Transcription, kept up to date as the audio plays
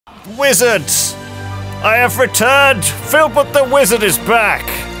Wizards! I have returned! Filbert the Wizard is back!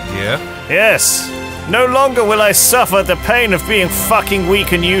 Yeah? Yes. No longer will I suffer the pain of being fucking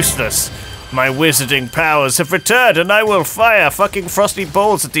weak and useless. My wizarding powers have returned and I will fire fucking frosty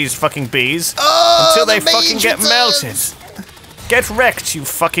balls at these fucking bees until they fucking get melted. Get wrecked, you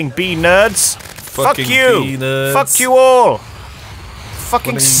fucking bee nerds. Fuck you. Bee nerds. Fuck you all.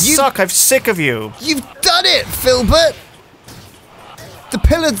 Fucking suck. I'm sick of you. You've done it, Filbert! The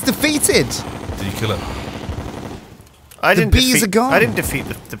pillar's defeated! Did you kill it? The bees are gone. I didn't defeat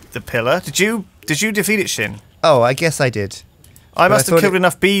the pillar. Did you defeat it, Sjin? Oh, I guess I did. I must have killed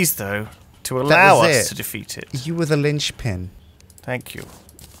enough bees, though, to allow us to defeat it. You were the linchpin. Thank you.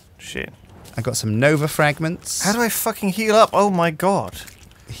 Sjin. I got some Nova fragments. How do I fucking heal up? Oh my god.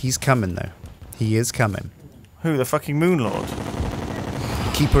 He's coming, though. He is coming. Who, the fucking Moon Lord?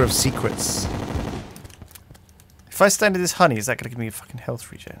 Keeper of secrets. If I stand in this honey, is that going to give me a fucking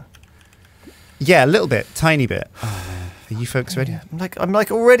health regen? Yeah, a little bit. Tiny bit. Are you folks ready? Yeah, I'm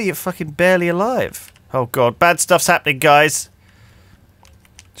like already fucking barely alive. Oh god, bad stuff's happening, guys.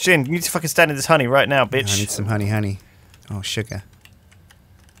 Sjin, you need to fucking stand in this honey right now, bitch. I need some honey. Oh, sugar.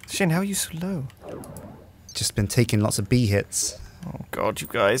 Sjin, how are you so low? Just been taking lots of bee hits. Oh god, you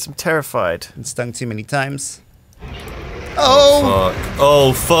guys, I'm terrified. Been stung too many times. Oh! Fuck.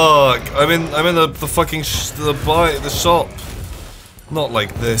 Oh fuck! I'm in the fucking the shop. Not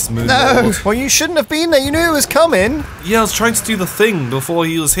like this, Moon Lord. Well, you shouldn't have been there. You knew it was coming. Yeah, I was trying to do the thing before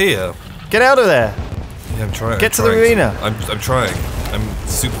he was here. Get out of there. Yeah, I'm trying. Get to the arena. I'm trying. I'm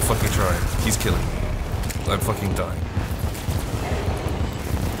super fucking trying. He's killing me. I'm fucking dying.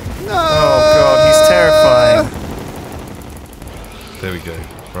 No! Oh god, he's terrifying. There we go.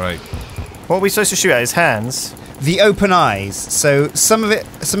 Right. What are we supposed to shoot at? His hands? The open eyes. So some of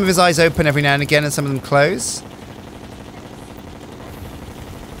his eyes open every now and again, and some of them close.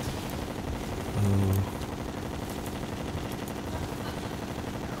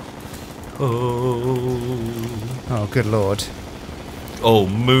 Oh, good lord. Oh,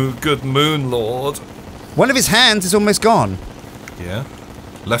 good Moon Lord. One of his hands is almost gone. Yeah.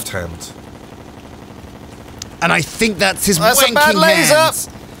 Left hand. And I think that's his That's wanking a bad laser. hands.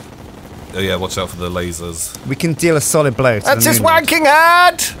 Oh yeah, watch out for the lasers. We can deal a solid blow to That's the his Moon Lord. wanking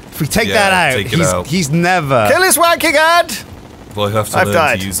hand! If we take Yeah, that out, take it out. he's never... Kill his wanking hand! Well, I have to I've learn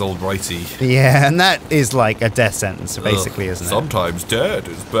died. to use old righty. Yeah, and that is like a death sentence, basically, isn't it? Sometimes dead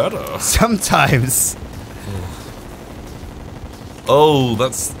is better. Sometimes. Oh,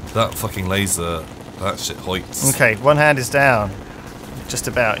 that fucking laser. That shit hoits. Okay, one hand is down. Just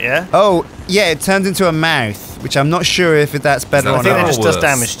about, yeah? Oh, yeah, it turns into a mouth, which I'm not sure if that's better that or I think not. that just worse? does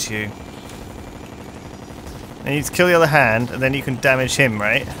damage to you. And you need to kill the other hand, and then you can damage him,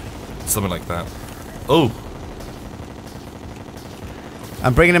 right? Something like that. Oh.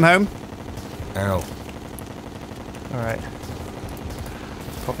 I'm bringing him home. Ow. Alright.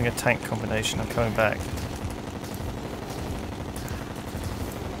 Popping a tank combination, I'm coming back.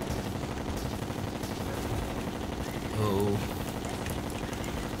 Oh.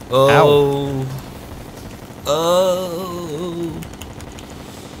 Oh. Oh.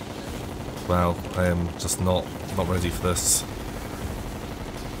 Wow, I am just not ready for this.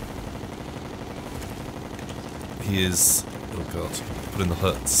 He is. Oh god. Put in the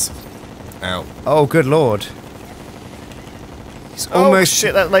huts. Ow. Oh, good lord. He's Oh almost...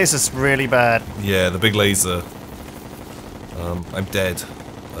 shit, that laser's really bad. Yeah, the big laser. I'm dead.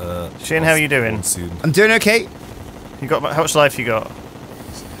 Sjin, how are you doing? Soon. I'm doing okay. You got how much life you got?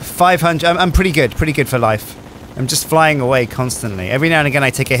 500. I'm pretty good for life. I'm just flying away constantly. Every now and again I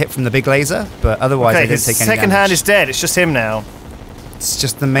take a hit from the big laser, but otherwise I Okay, don't his take any second damage. hand is dead. It's just him now. It's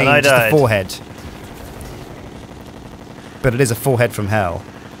just the main, And I just died. the forehead. But it is a forehead from hell.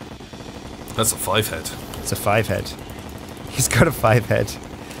 That's a 5-head. It's a 5-head. He's got a 5-head.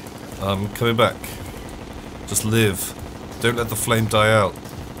 I'm coming back. Just live. Don't let the flame die out.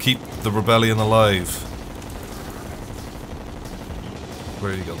 Keep the rebellion alive.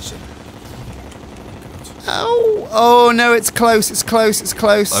 Where have you gone, shit? Ow! Oh no, it's close, it's close, it's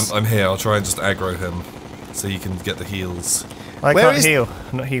close. I'm here. I'll try and just aggro him, so you can get the heals. I Where can't is- heal.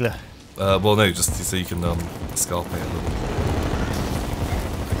 I'm not a healer. Well, no, just so you can scalp me a little.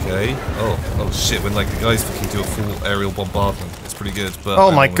 Okay. Oh shit! When like the guys fucking do a full aerial bombardment, it's pretty good. But Oh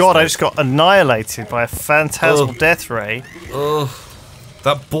I'm my almost god, I dead. just got annihilated by a phantasmal Oh. death ray. Ugh.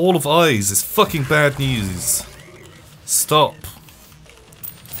 That ball of eyes is fucking bad news. Stop.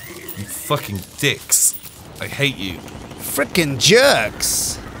 You fucking dicks. I hate you. Frickin'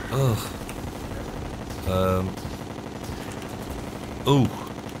 jerks! Ugh. Ooh.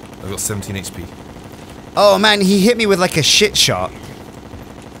 I've got 17 HP. Oh man, he hit me with like a shit shot.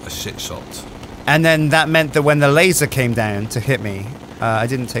 a shit shot. And then that meant that when the laser came down to hit me, I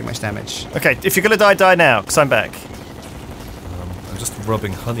didn't take much damage. Okay, if you're gonna die, die now, because I'm back. I'm just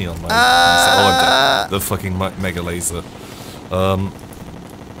rubbing honey on my... I'm dead. The fucking mega laser. Wow,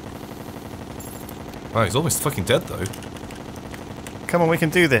 he's almost fucking dead, though. Come on, we can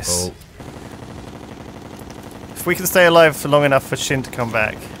do this. Oh. If we can stay alive for long enough for Sjin to come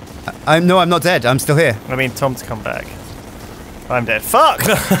back. No, I'm not dead. I'm still here. I mean, Tom to come back. I'm dead. Fuck!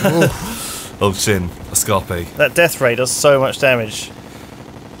 Oh, Sjin. Escape. That death ray does so much damage.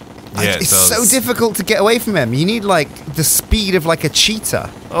 Yeah, it It's does. so difficult to get away from him. You need, like, the speed of, like, a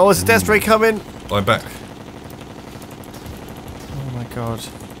cheetah. Oh, is the death ray coming? Oh, I'm back. Oh my god.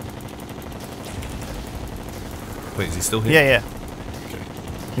 Wait, is he still here? Yeah, yeah.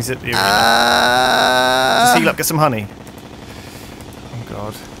 Okay. He's at the arena. Just heal up, get some honey. Oh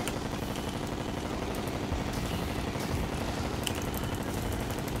god.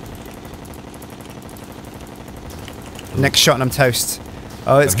 Next shot and I'm toast.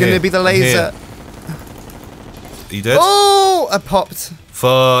 Oh, it's I'm going to here. be the I'm laser. Are you dead? Oh, I popped.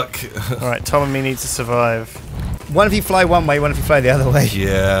 Fuck. Alright, Tom and me need to survive. One of you fly one way, one of you fly the other way.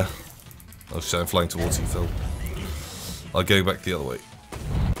 Yeah. Oh shit, I'm flying towards you, Phil. I'll go back the other way.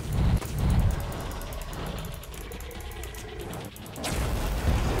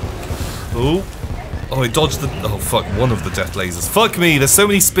 Oh. Oh, I dodged the... Oh, fuck. One of the death lasers. Fuck me, there's so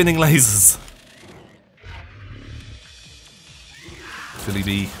many spinning lasers. Philly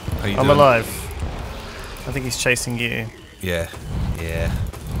B, how you I'm doing? alive. I think he's chasing you. Yeah. Yeah.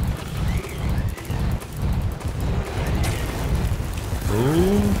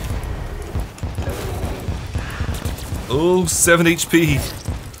 Oh. Oh, 7 HP.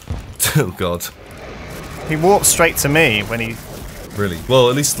 Oh, God. He walked straight to me when he... Really? Well,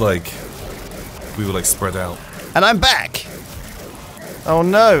 at least, like, we were, like, spread out. And I'm back. Oh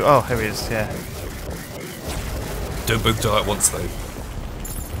no! Oh, here he is, yeah. Don't both die at once, though.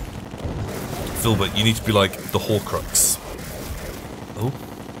 Filbert, you need to be like the Horcrux. Oh,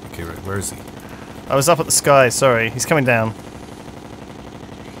 okay, right, where is he? I was up at the sky, sorry. He's coming down.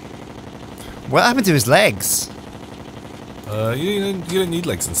 What happened to his legs? You don't need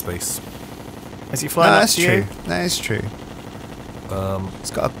legs in space. Is he No, flying up that's to true. you? That is true.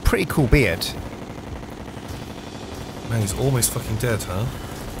 He's got a pretty cool beard. Man, he's almost fucking dead, huh?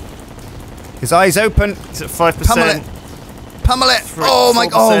 His eyes open. He's at 5%. Pummel it. Pummel it. Oh my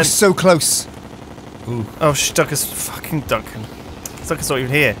god. Oh, 4%. so close. Ooh. Oh, Stucker's fucking Duncan. Stucker's not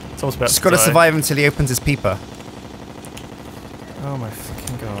even here. It's almost about Just to got to die. survive until he opens his peeper. Oh my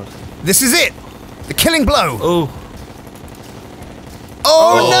fucking god. This is it. The killing blow. Oh.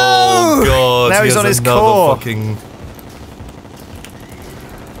 Oh, no. God. Now he he's has on his another core. Fucking...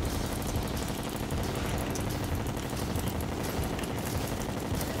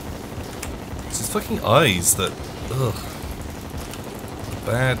 It's his fucking eyes that... Ugh.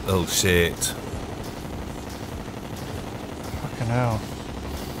 Bad... Oh, shit. Fucking hell.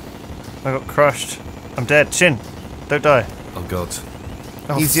 I got crushed. I'm dead. Sjin, don't die. Oh, God.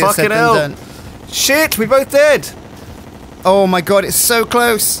 Oh, Easier said fucking than hell. done. Shit, we both dead. Oh my god, it's so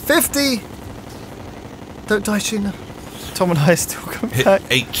close. 50. Don't die, Sjin. Tom and I are still coming Hit back.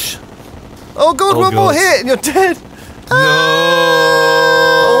 H. Oh god, Oh, one more God. hit and you're dead. No!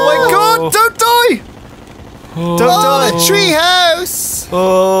 Oh my god, don't die. Oh. Don't Oh, die. the treehouse.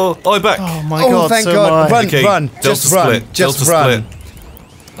 Oh, I'm back. Oh my Oh, god, thank so god. am I. Run, Okay, run. Delta Just split. run. Just Delta run.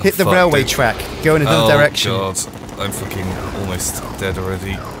 split. Hit the fuck, railway dude. track. Go in another direction. Oh, God. I'm fucking almost dead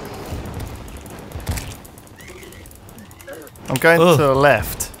already. I'm going Ugh. to the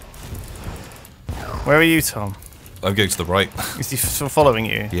left. Where are you, Tom? I'm going to the right. Is he still following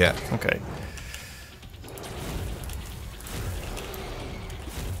you? Yeah. Okay.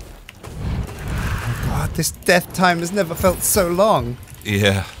 God, this death time has never felt so long.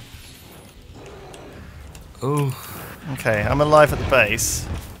 Yeah. Oh. Okay, I'm alive at the base.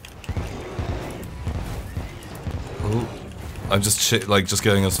 Oh. I'm just just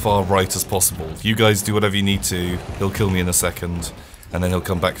going as far right as possible. You guys do whatever you need to. He'll kill me in a second, and then he'll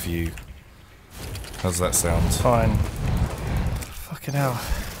come back for you. How's that sound? Fine. Fucking hell.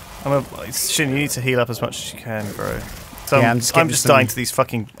 Sjin, you need to heal up as much as you can, bro. So Yeah, I'm I'm just getting just some- dying to these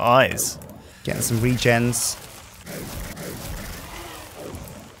fucking eyes. Getting some regens.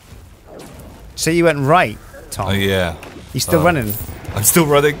 So you went right, Tom. Oh yeah. You still running? I'm still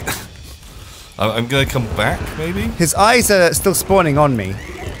running. I'm gonna come back, maybe? His eyes are still spawning on me.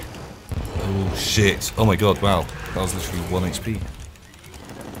 Oh shit. Oh my god, wow. That was literally 1 HP.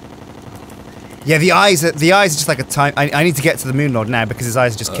 Yeah, the eyes are just like a time. I need to get to the Moon Lord now because his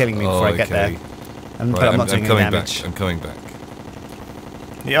eyes are just killing me before I get there. okay. But Right, I'm not doing any coming damage. back. I'm coming back.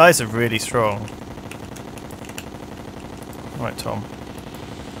 The eyes are really strong. Right, Tom.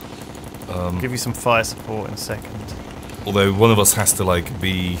 Give you some fire support in a second. Although one of us has to like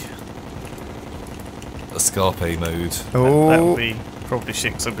be a Scarpe mode. Oh, That would be probably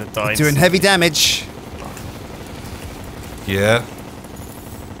shit because I'm going to die. doing heavy damage. Yeah.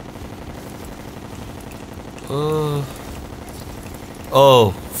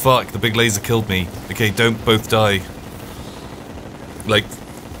 Oh, fuck, the big laser killed me. Okay, don't both die. Like...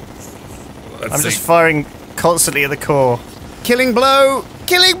 I'm just firing constantly at the core. Killing blow!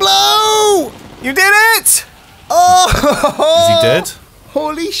 Killing blow! You did it! Oh! Is he dead?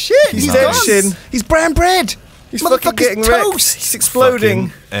 Holy shit! He's He's dead, gone. Sjin. He's brown bread. He's fucking getting wrecked. toast. He's exploding.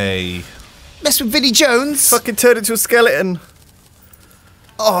 Fucking A. Mess with Vinnie Jones. Fucking turned into a skeleton.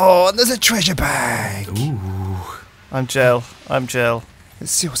 Oh, and there's a treasure bag. Ooh. I'm gel. I'm gel.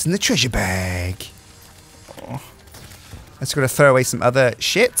 Let's see what's in the treasure bag. Oh. I just got to throw away some other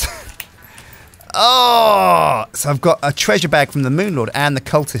shit. Oh! So I've got a treasure bag from the Moon Lord and the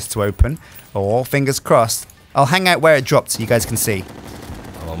cultist to open. Oh, fingers crossed. I'll hang out where it dropped so you guys can see.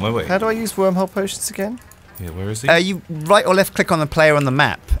 I'm on my way. How do I use wormhole potions again? Yeah, where is he? You right or left click on the player on the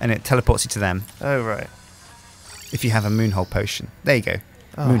map and it teleports you to them. Oh, right. If you have a moonhole potion. There you go.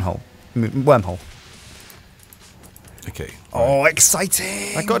 Oh. Moonhole. Wormhole. Okay. Oh,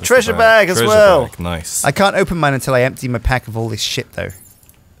 exciting! I got a That's treasure the bag as Treasure well. bag, nice. I can't open mine until I empty my pack of all this shit, though.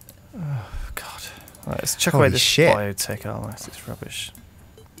 Oh, God. Right, let's chuck Holy away this shit. biotech armor. It's rubbish.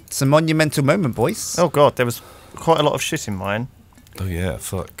 It's a monumental moment, boys. Oh, God. There was quite a lot of shit in mine. Oh yeah,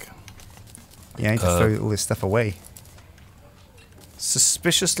 fuck. Yeah, I need to throw all this stuff away.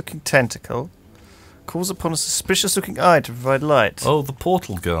 Suspicious looking tentacle. Calls upon a suspicious looking eye to provide light. Oh, the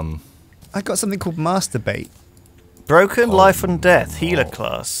portal gun. I got something called Masturbate. Broken Oh, life and death. Healer no.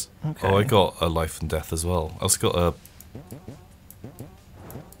 class. Okay. Oh, I got a life and death as well. I also got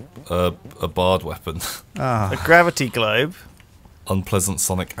a bard weapon. Ah, A gravity globe. Unpleasant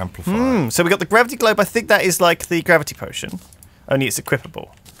sonic amplifier. So we got the gravity globe. I think that is like the gravity potion. Only it's equipable.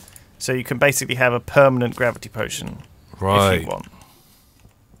 So you can basically have a permanent gravity potion Right. if you want.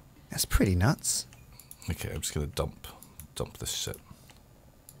 that's pretty nuts. Okay, I'm just gonna dump this shit.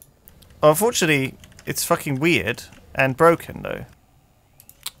 Unfortunately, it's fucking weird and broken though.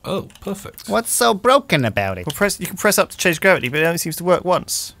 Oh, perfect. What's so broken about it? Well, you can press up to change gravity, but it only seems to work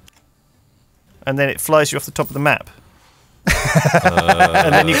once. And then it flies you off the top of the map.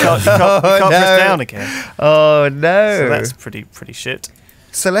 And then you can't press down again. Oh no! So that's pretty shit.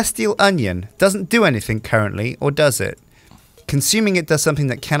 Celestial onion doesn't do anything currently, or does it? Consuming it does something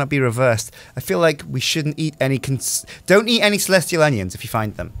that cannot be reversed. I feel like we shouldn't eat any. Don't eat any celestial onions if you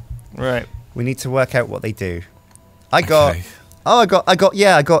find them. Right. We need to work out what they do. I got. Okay. Oh,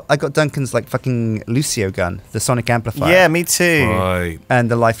 I got Duncan's like fucking Lucio gun, the sonic amplifier. Yeah, me too. Right.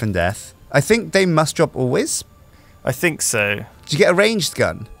 And the life and death. I think they must drop always. I think so. Did you get a ranged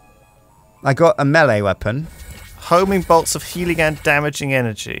gun? I got a melee weapon. Homing bolts of healing and damaging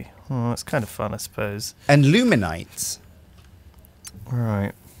energy. Oh, that's kind of fun, I suppose. And luminite.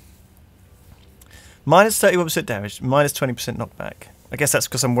 Right. Minus 31% damage, minus 20% knockback. I guess that's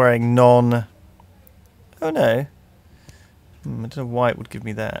because I'm wearing non... Oh no. I don't know why it would give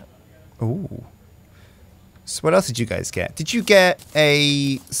me that. Ooh. So what else did you guys get? Did you get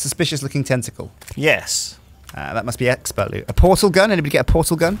a suspicious looking tentacle? Yes. That must be expert loot. A portal gun? Anybody get a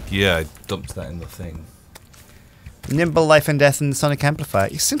portal gun? Yeah, I dumped that in the thing. Nimble life and death and the sonic amplifier.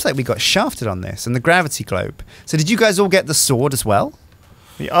 It seems like we got shafted on this. And the gravity globe. So did you guys all get the sword as well?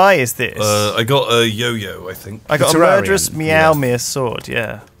 The eye is this. I got a yo-yo, I think. I got a Terraria. murderous Meowmere sword,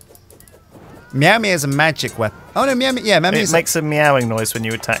 yeah. Meowmere is a magic weapon. Oh no, Meowmere, yeah, Meowmere It is makes a meowing noise when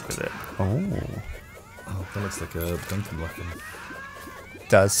you attack with it. Oh, Oh, that looks like a Duncan weapon. it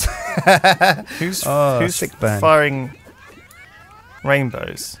does. Who's sick burn. firing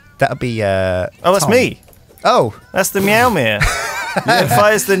rainbows? That'll be Oh, that's Tom. me. Oh, That's the Meowmere. It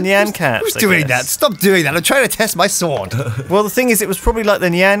fires the Nyan cats. who's I doing that? guess. Stop doing that. I'm trying to test my sword. Well, the thing is, it was probably like the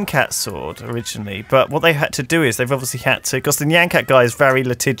Nyan cat sword originally, but what they had to do is they've obviously had to, because the Nyan cat guy is very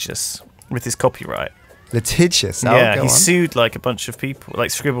litigious with his copyright. Litigious. Oh, Yeah, go he on. sued like a bunch of people,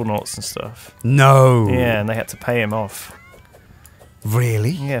 like Scribblenauts and stuff. No. Yeah, and they had to pay him off.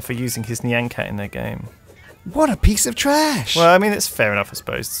 Really? Yeah, for using his Nyan cat in their game. What a piece of trash. Well, I mean, it's fair enough, I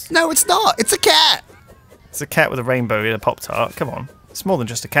suppose. No, it's not. It's a cat. It's a cat with a rainbow in a Pop-Tart. Come on. It's more than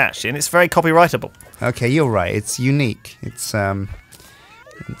just a cat, Sjin. It's very copyrightable. Okay, you're right. It's unique. It's a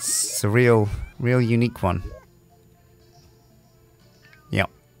real unique one. Yep.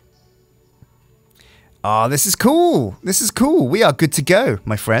 Oh, this is cool. This is cool. We are good to go,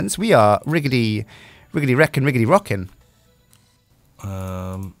 my friends. We are riggedy rockin'.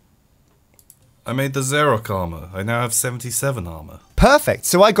 I made the Xerox armor. I now have 77 armor. Perfect.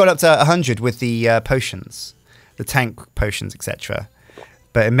 So I got up to 100 with the potions, the tank potions, etc.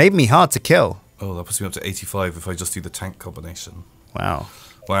 But it made me hard to kill. Oh, that puts me up to 85 if I just do the tank combination. Wow.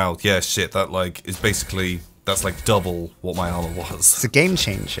 Wow, yeah, shit, that like is basically, that's like double what my armor was. It's a game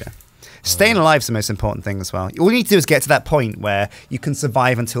changer. Staying alive is the most important thing as well. All you need to do is get to that point where you can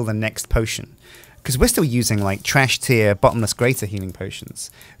survive until the next potion. Because we're still using like trash tier, bottomless greater healing potions.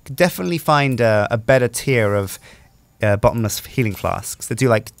 We could definitely find a better tier of bottomless healing flasks that do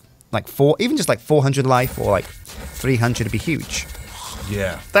like even just like 400 life or like 300 would be huge.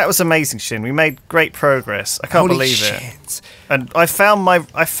 Yeah. That was amazing, Sjin. We made great progress. I can't Holy believe shit. it. And I found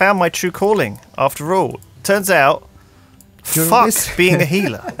my true calling after all. Turns out, fuck being a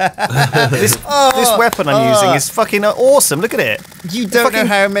healer. this weapon I'm using is fucking awesome. Look at it. You don't know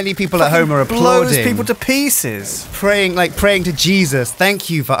how many people at home are applauding. Blows people to pieces. Praying to Jesus. Thank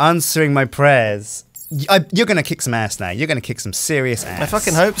you for answering my prayers. You're going to kick some ass now. You're going to kick some serious ass. I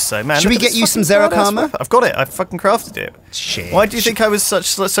fucking hope so, man. Should we get you some Xerox armor? I've got it. I fucking crafted it. Shit. Why do you think I was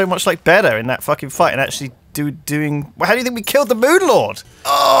so much like better in that fucking fight and actually doing? Well, how do you think we killed the Moon Lord?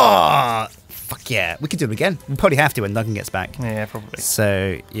 Oh, fuck yeah. We could do it again. We'll probably have to when Duncan gets back. Yeah, probably.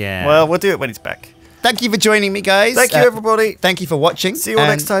 So, yeah. Well, we'll do it when he's back. Thank you for joining me, guys. Thank you, everybody. Thank you for watching. See you all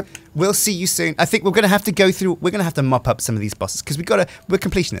next time. We'll see you soon. I think we're going to have to go through. We're going to have to mop up some of these bosses because we're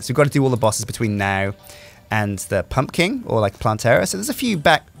completionists. We've got to do all the bosses between now and the Pumpkin or like Plantera. So there's a few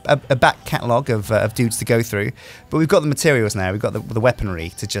back catalogue of dudes to go through, but we've got the materials now. We've got the weaponry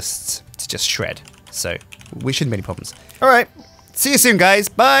to just shred. So we shouldn't be any problems. All right. See you soon, guys.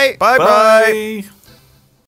 Bye. Bye. Bye.